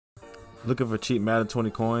Looking for cheap Madden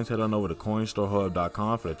 20 coins? Head on over to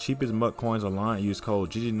coinstorehub.com for the cheapest MUT coins online and use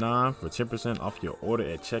code GG9 for 10% off your order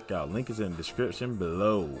at checkout. Link is in the description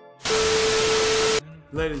below.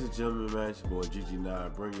 Ladies and gentlemen, man, it's your boy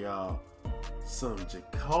GG9 bringing y'all some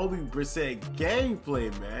Jacoby Brissett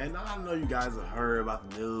gameplay, man. Now, I know you guys have heard about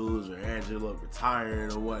the news or Angela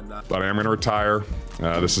retiring or whatnot, but I am going to retire.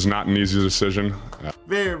 This is not an easy decision.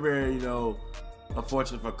 Very,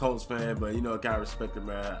 unfortunate for a Colts fan, but gotta respect it,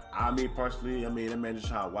 man. Personally, that man just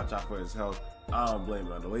trying to watch out for his health. I don't blame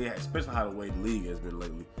him, the way, especially how the way the league has been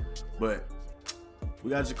lately. But we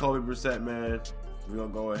got Jacoby Brissett, man. We're gonna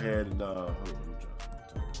go ahead and hold on, let me try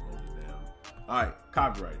to down. All right,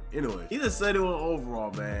 copyright. Anyway, he just said it on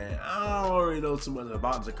overall, man. I don't really know too much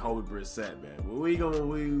about Jacoby Brissett, man. But we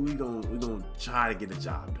gonna try to get the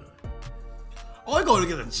job done. Oh, we're going to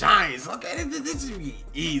get the Giants. Okay, this should be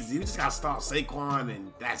easy. We just got to stop Saquon,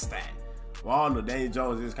 and that's that. Well, I don't know. Daniel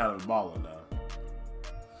Jones is kind of a baller now.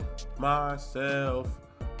 Myself.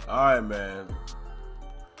 All right, man.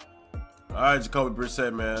 All right, Jacoby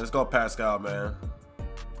Brissett, man. Let's go Pascal, man.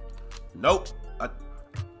 Nope.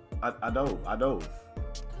 I dove.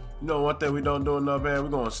 You know one thing we don't do enough, man? We're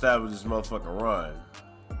going to establish this motherfucking run.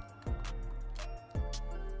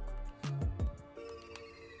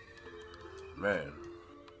 Man.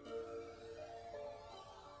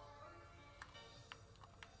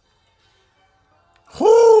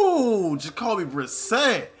 Whoo! Jacoby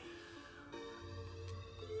Brissett.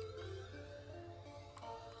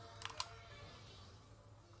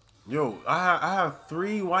 Yo, I have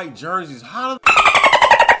 3 white jerseys. How the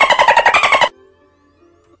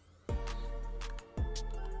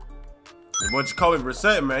But Jacoby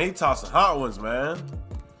Brissett, man, he tossing hot ones, man.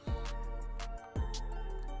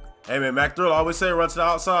 Hey, man, Mac Thrill always say run to the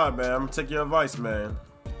outside, man. I'm going to take your advice, man.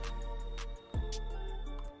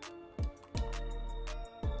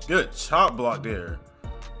 Good chop block there.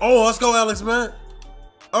 Oh, let's go, Alex, man.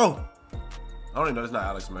 Oh. I don't even know it's not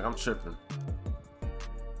Alex, man. I'm tripping.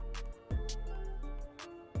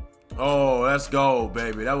 Oh, let's go,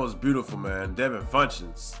 baby. That was beautiful, man. Devin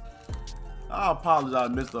Functions. I apologize,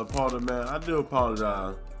 Mr. Opponent, man. I do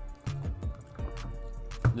apologize.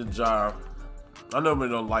 The job. I normally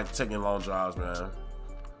don't like taking long drives, man.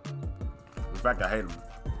 In fact, I hate them.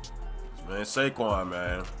 Man, Saquon,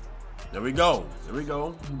 man. There we go. There we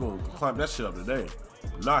go. I'm going to climb that shit up today.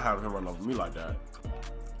 I'm not having him run over me like that.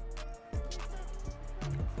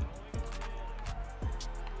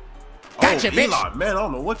 Gotcha, oh, Eli, man, I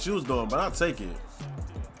don't know what you was doing, but I'll take it.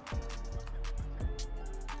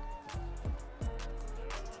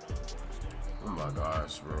 Oh, my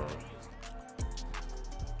gosh, bro.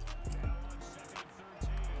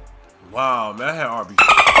 Wow, man, I had RB.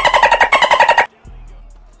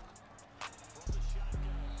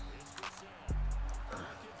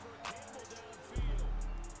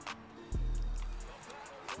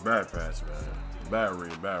 Bad pass, man. Bad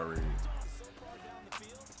read, bad read.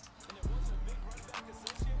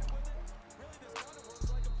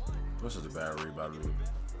 This is a bad read by me.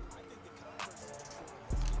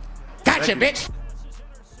 Gotcha, bitch.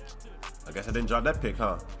 I guess I didn't drop that pick,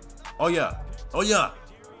 huh? Oh, yeah. Oh, yeah.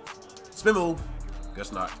 Spin move.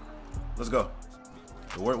 Guess not. Let's go.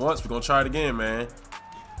 It worked once. We're going to try it again, man.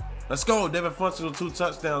 Let's go. Devin Functions with 2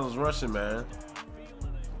 touchdowns rushing, man.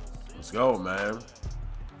 Let's go, man.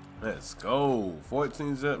 Let's go.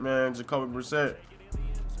 14 zip, man. Jacoby Brissett.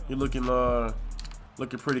 He looking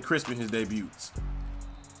pretty crispy in his debuts.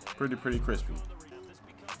 Pretty crispy.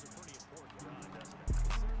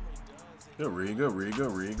 Good read, good read,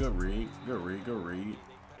 good read, good read, good read, good read.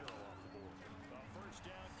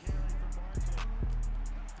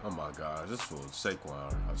 Oh my gosh, this fool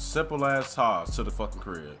Saquon. A simple ass toss to the fucking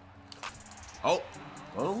crib. Oh,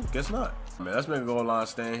 guess not. Man, let's make a goal line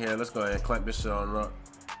stand here. Let's go ahead and clamp this shit on up.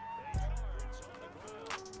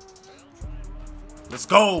 Let's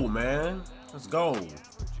go, man. Let's go.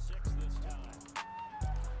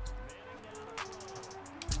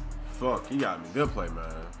 Fuck, he got me. Good play,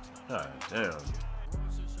 man. God damn.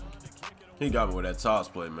 He got me with that toss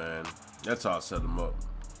play, man. That toss set him up.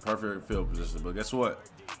 Perfect field position. But guess what?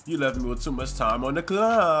 You left me with too much time on the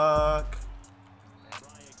clock.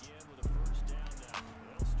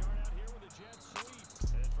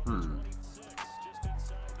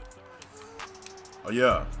 Oh,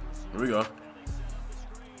 yeah. Here we go.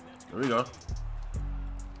 Here we go.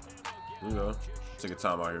 Here we go. Take a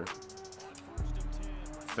time out here.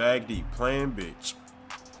 Fag D playing bitch.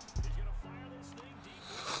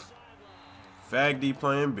 Fag D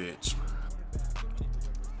playing bitch.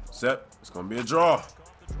 Set. It's gonna be a draw.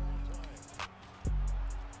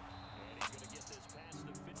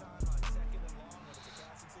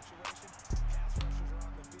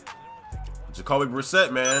 Jacoby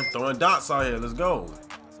Brissett, man, throwing dots out here. Let's go.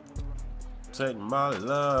 Take my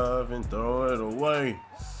love and throw it away.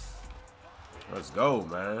 Let's go,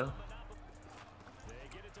 man.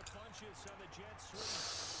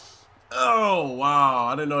 Oh, wow.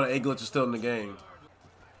 I didn't know the A glitch was still in the game.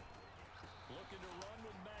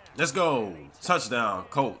 Let's go. Touchdown,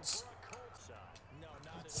 Colts.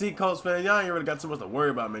 See, Colts fan, y'all ain't really got too much to worry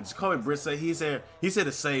about, man. Jacoby Brissett, he's here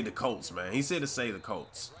to save the Colts, man. He's here to save the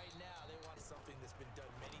Colts.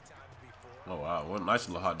 Oh, wow. What a nice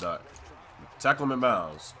little hot dot. Tackle him in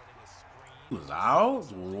bounds. He was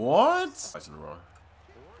out? What? Nice in a row.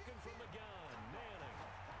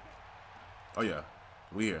 Oh, yeah.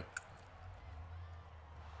 We here.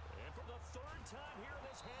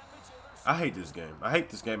 I hate this game. I hate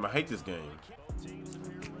this game. I hate this game.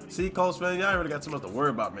 See, Colts fan, y'all ain't really got too much to worry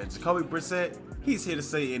about, man. Jacoby Brissett, he's here to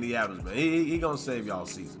save Indianapolis, man. He gonna save y'all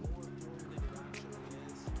season.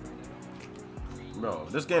 Bro,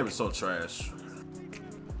 this game is so trash.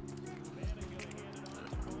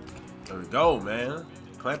 There we go, man.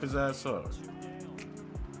 Clamp his ass up.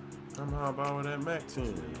 I'm how about with that Mac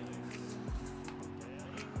 10.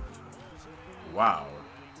 Wow.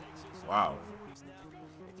 Wow.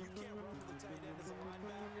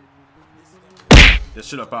 Get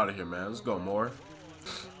shit up out of here, man. Let's go, more.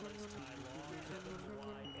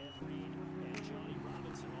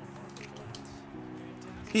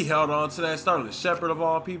 He held on to that Sterling Shepard of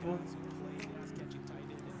all people.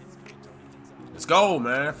 Let's go,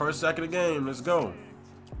 man. First sack of the game. Let's go.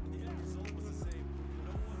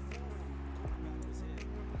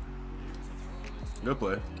 Good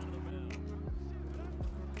play.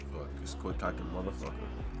 Fuck, this quick cocking motherfucker.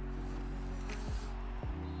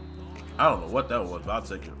 I don't know what that was, but I'll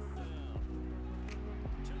take it.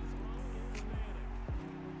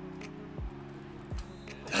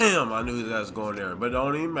 Damn, I knew his ass was going there, but it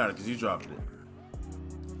don't even matter because you dropped it.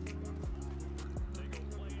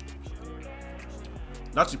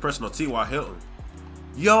 Not you pressing on T.Y. Hilton.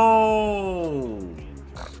 Yo!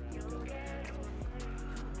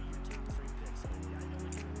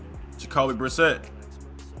 Jacoby Brissett.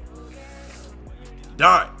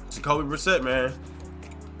 Dot. Jacoby Brissett, man.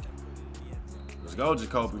 Let's go,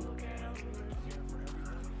 Jacoby.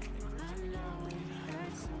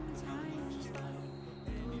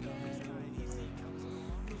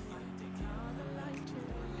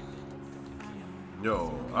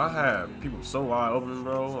 Yo, I have people so wide open,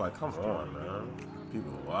 bro. Like, come on, man.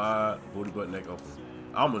 People wide, booty butt neck open.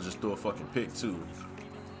 I'm gonna just throw a fucking pick, too.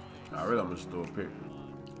 I really, I'm gonna just throw a pick.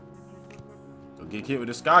 Don't get hit with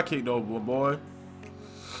this sky kick, though, boy.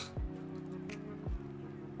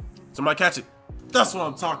 Somebody catch it. That's what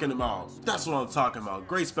I'm talking about. That's what I'm talking about.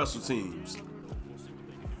 Great special teams.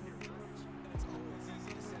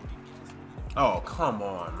 Oh, come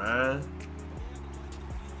on, man.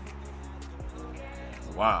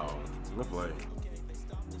 Wow. Good play.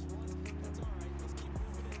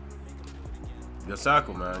 Good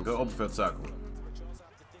tackle, man. Good open field tackle.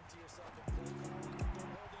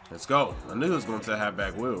 Let's go. I knew he was going to have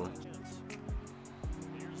back wheel.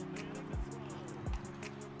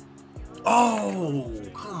 Oh,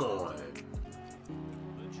 come on.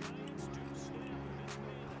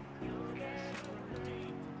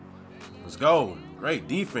 Let's go. Great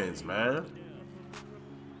defense, man.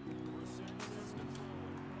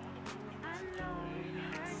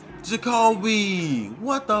 Jacoby,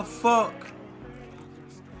 what the fuck?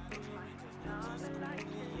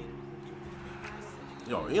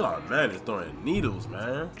 Yo, Eli Manning is throwing needles,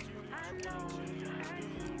 man.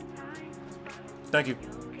 Thank you.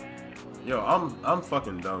 Yo, I'm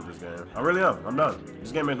fucking done with this game. I really am. I'm done.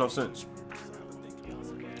 This game makes no sense.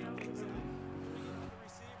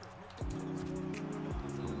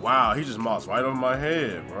 Wow, he just mossed right over my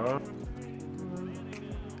head, bro.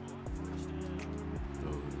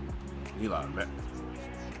 Dude, Eli, man.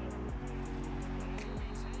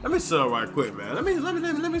 Let me sit up right quick, man.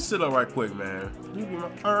 Let me sit up right quick, man. You be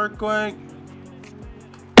my earthquake.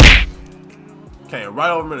 Came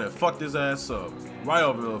right over me and fucked his ass up. Right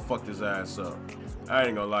over there and fucked his ass up. I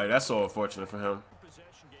ain't gonna lie, that's so unfortunate for him.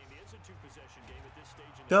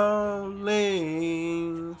 Don't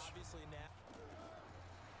leave.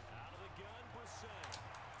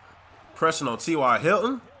 Pressing on T.Y.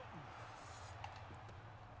 Hilton.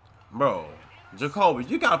 Bro, Jacoby,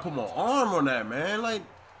 you gotta put more arm on that, man. Like,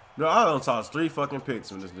 bro, I done tossed 3 fucking picks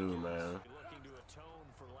from this dude, man.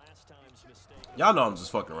 Y'all know I'm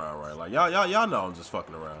just fucking around, right? Like, y'all know I'm just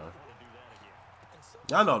fucking around.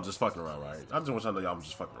 Y'all know I'm just fucking around, right? I just want y'all to know y'all I'm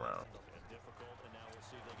just fucking around.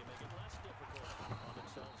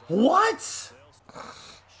 What?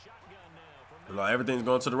 Like, everything's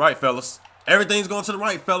going to the right, fellas. Everything's going to the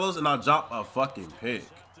right, fellas, and I drop a fucking pick.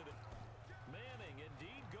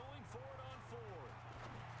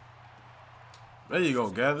 There you go,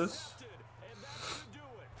 Gathers.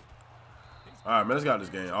 All right, man, let's get this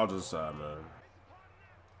game. I'll just side, man.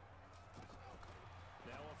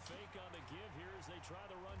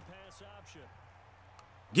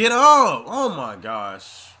 Get up! Oh my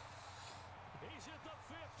gosh.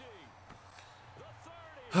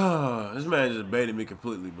 This man just baited me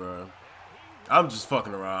completely, bro. I'm just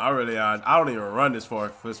fucking around. I don't even run this for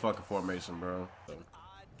this fucking formation, bro. So,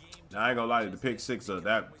 I ain't gonna lie to you, the pick six of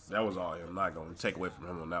that was all him. I'm not gonna take away from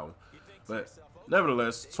him on that one. But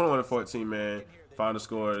nevertheless, 21-14, man. Final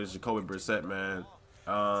score is Jacoby Brissett, man.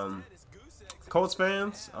 Colts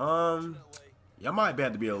fans, y'all might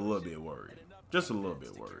have to be a little bit worried. Just a little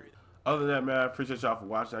bit worried. Other than that, man, I appreciate y'all for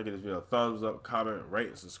watching. I give this video a thumbs up, comment, rate,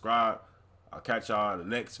 and subscribe. I'll catch y'all in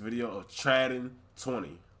the next video of Madden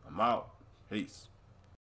 20. I'm out. Peace.